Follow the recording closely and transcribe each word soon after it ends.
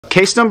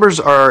Case numbers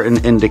are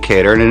an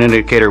indicator, and an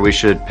indicator we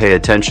should pay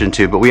attention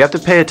to, but we have to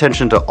pay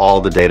attention to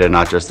all the data,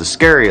 not just the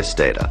scariest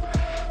data.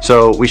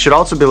 So we should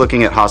also be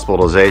looking at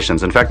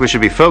hospitalizations. In fact, we should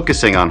be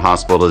focusing on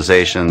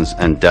hospitalizations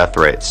and death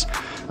rates.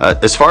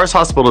 As far as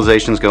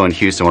hospitalizations go in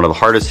Houston, one of the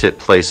hardest hit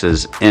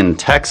places in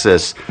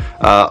Texas,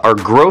 our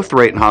growth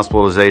rate in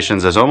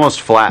hospitalizations has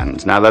almost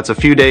flattened. Now that's a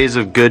few days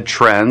of good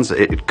trends.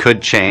 It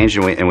could change,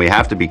 and we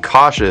have to be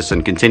cautious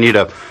and continue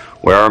to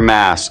wear our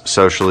masks,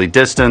 socially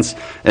distance,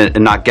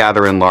 and not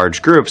gather in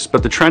large groups,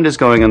 but the trend is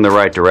going in the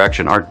right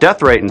direction. Our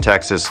death rate in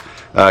Texas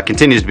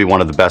continues to be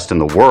one of the best in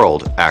the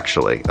world,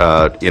 actually.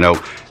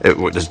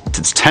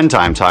 It's 10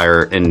 times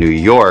higher in New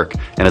York,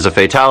 and as a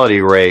fatality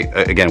rate,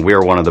 again, we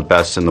are one of the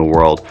best in the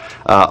world.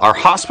 Our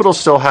hospitals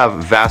still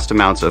have vast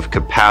amounts of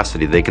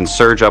capacity. They can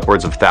surge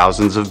upwards of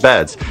thousands of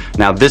beds.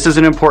 Now, this is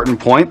an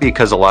important point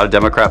because a lot of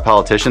Democrat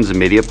politicians and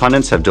media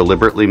pundits have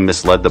deliberately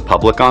misled the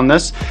public on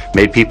this,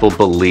 made people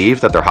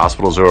believe that their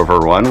hospitals are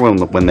overrun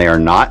when they are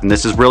not, and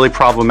this is really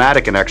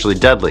problematic and actually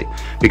deadly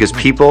because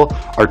people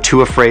are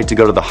too afraid to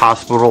go to the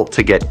hospital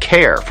to get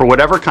care for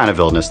whatever kind of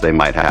illness they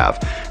might have.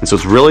 And so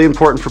it's really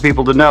important for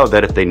people to know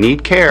that if they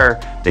need care,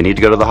 they need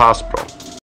to go to the hospital.